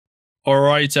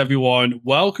Alright everyone,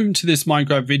 welcome to this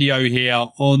Minecraft video here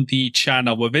on the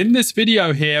channel. Within this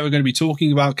video here, we're going to be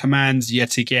talking about commands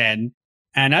yet again.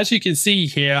 And as you can see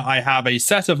here, I have a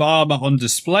set of armor on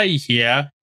display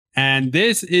here. And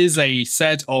this is a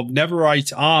set of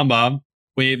netherite armor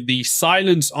with the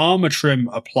silence armor trim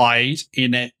applied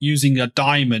in it using a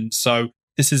diamond. So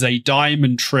this is a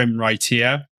diamond trim right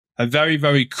here. A very,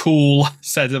 very cool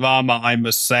set of armor, I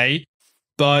must say.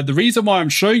 But the reason why I'm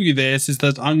showing you this is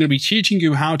that I'm going to be teaching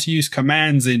you how to use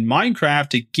commands in Minecraft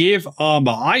to give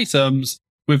armor items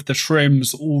with the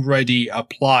trims already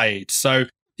applied. So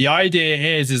the idea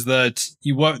is that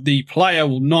the player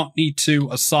will not need to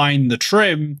assign the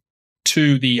trim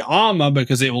to the armor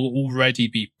because it will already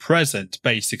be present,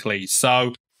 basically.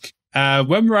 So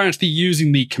when we're actually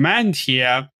using the command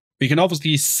here, we can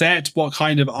obviously set what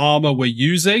kind of armor we're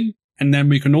using, and then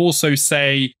we can also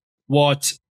say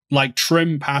what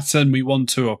trim pattern we want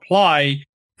to apply,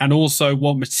 and also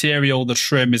what material the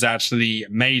trim is actually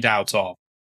made out of.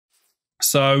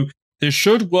 So this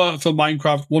should work for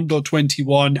Minecraft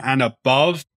 1.21 and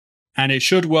above, and it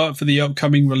should work for the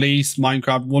upcoming release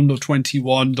Minecraft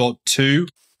 1.21.2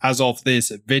 as of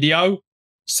this video.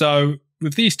 So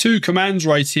with these two commands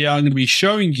right here, I'm going to be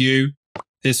showing you.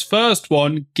 This first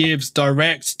one gives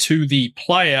direct to the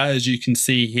player, as you can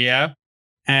see here.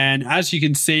 And as you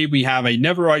can see, we have a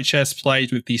netherite chest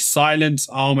plate with the silence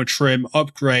armor trim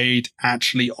upgrade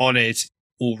actually on it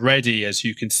already, as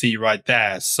you can see right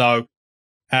there. So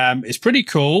it's pretty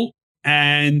cool.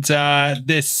 And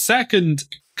this second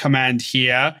command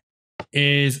here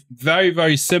is very,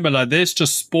 very similar. This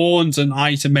just spawns an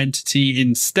item entity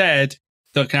instead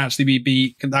that can actually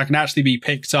be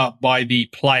picked up by the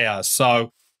player. So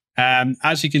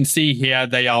as you can see here,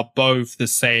 they are both the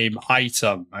same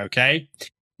item. Okay.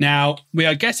 Now, we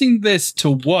are getting this to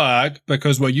work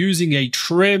because we're using a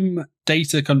trim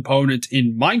data component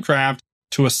in Minecraft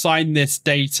to assign this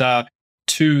data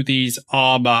to these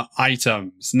armor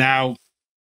items. Now,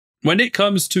 when it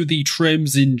comes to the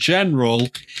trims in general,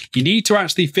 you need to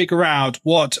actually figure out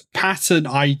what pattern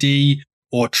ID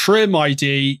or trim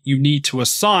ID you need to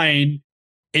assign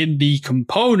in the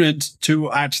component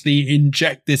to actually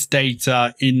inject this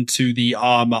data into the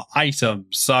armor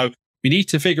items. So we need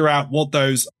to figure out what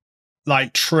those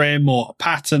trim or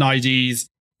pattern IDs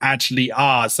actually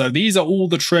are. So these are all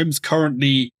the trims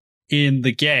currently in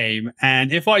the game.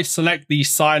 And if I select the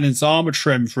silence armor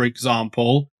trim, for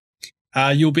example,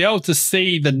 you'll be able to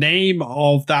see the name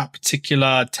of that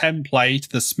particular template,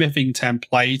 the smithing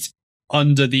template,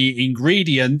 under the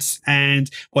ingredients, and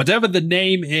whatever the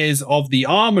name is of the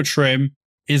armor trim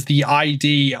is the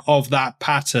ID of that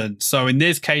pattern. So in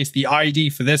this case, the ID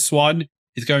for this one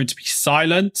is going to be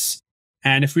silence.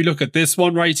 And if we look at this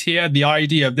one right here, the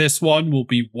ID of this one will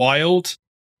be wild.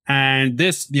 And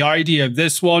the ID of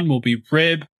this one will be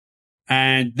rib.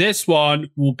 And this one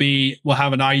will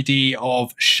have an ID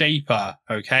of shaper.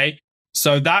 Okay.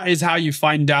 So that is how you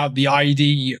find out the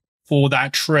ID for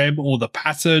that trim or the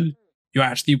pattern you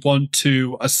actually want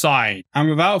to assign. And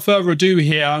without further ado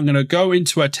here, I'm going to go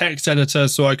into a text editor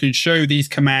so I can show these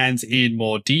commands in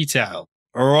more detail.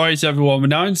 Alright everyone, we're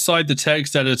now inside the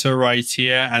text editor right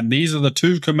here, and these are the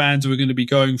two commands we're going to be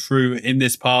going through in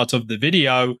this part of the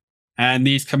video. And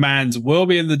these commands will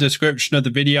be in the description of the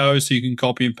video, so you can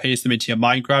copy and paste them into your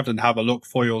Minecraft and have a look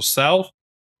for yourself.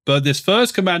 But this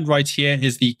first command right here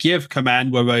is the give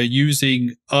command, where we're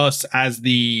using us as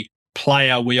the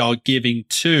player we are giving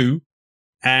to.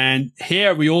 And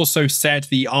here we also set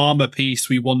the armor piece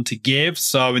we want to give.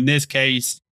 So in this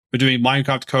case, we're doing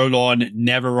Minecraft :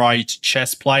 netherite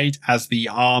chestplate as the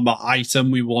armor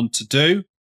item we want to do.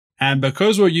 And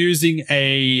because we're using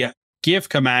a give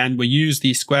command, we use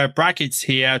the square brackets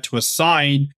here to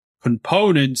assign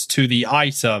components to the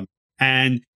item.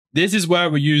 And this is where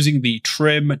we're using the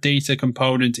trim data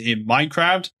component in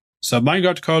Minecraft. So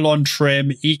Minecraft :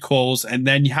 trim equals, and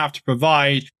then you have to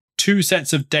provide two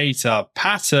sets of data,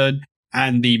 pattern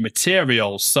and the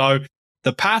material. So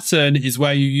the pattern is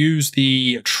where you use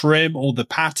the trim or the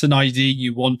pattern ID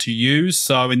you want to use.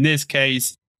 So in this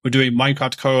case, we're doing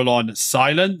Minecraft :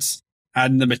 silence.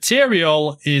 And the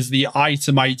material is the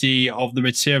item ID of the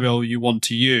material you want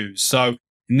to use. So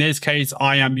in this case,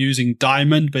 I am using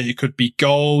diamond, but it could be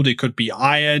gold, it could be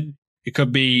iron, it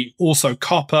could be also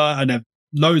copper, and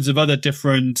loads of other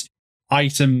different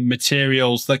item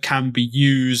materials that can be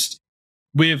used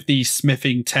with these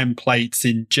smithing templates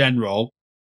in general.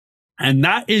 And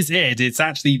that is it. It's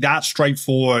actually that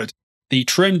straightforward. The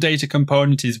trim data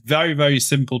component is very, very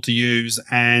simple to use.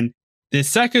 And the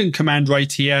second command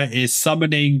right here is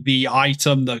summoning the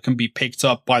item that can be picked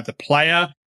up by the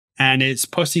player. and it's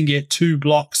putting it 2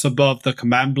 blocks above the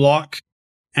command block.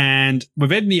 And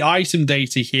within the item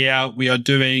data here, we are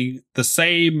doing the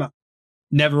same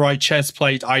Netherite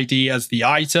chestplate ID as the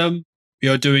item. We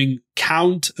are doing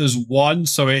count as 1,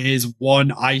 so it is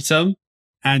 1 item.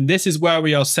 And this is where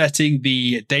we are setting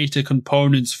the data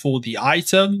components for the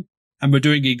item. And we're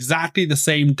doing exactly the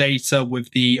same data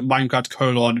with the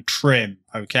Minecraft trim,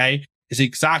 okay? It's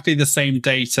exactly the same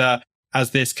data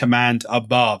as this command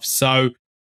above. So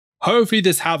hopefully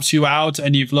this helps you out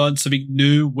and you've learned something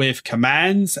new with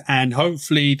commands, and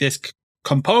hopefully this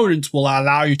component will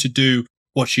allow you to do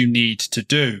what you need to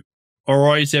do.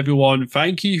 Alright everyone,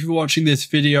 thank you for watching this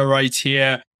video right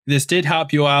here. If this did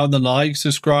help you out, then like,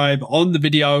 subscribe on the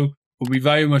video will be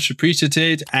very much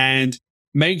appreciated, and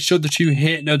make sure that you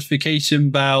hit notification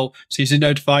bell so you're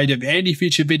notified of any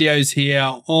future videos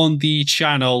here on the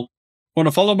channel. Want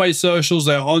to follow my socials,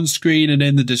 they're on screen and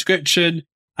in the description.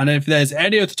 And if there's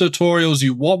any other tutorials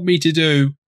you want me to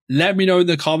do, let me know in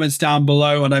the comments down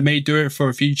below and I may do it for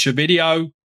a future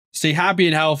video. Stay happy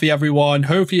and healthy everyone.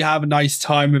 Hopefully you have a nice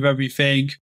time with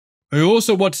everything. I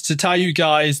also wanted to tell you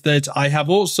guys that I have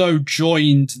also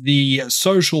joined the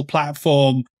social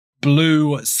platform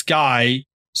Blue Sky.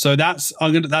 So that's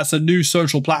a new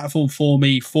social platform for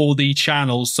me for the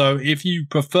channel. So if you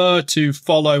prefer to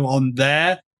follow on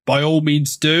there, by all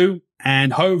means do.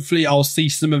 And hopefully I'll see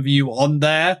some of you on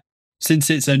there since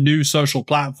it's a new social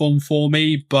platform for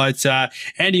me. But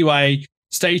anyway,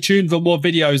 stay tuned for more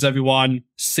videos, everyone.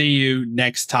 See you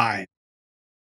next time.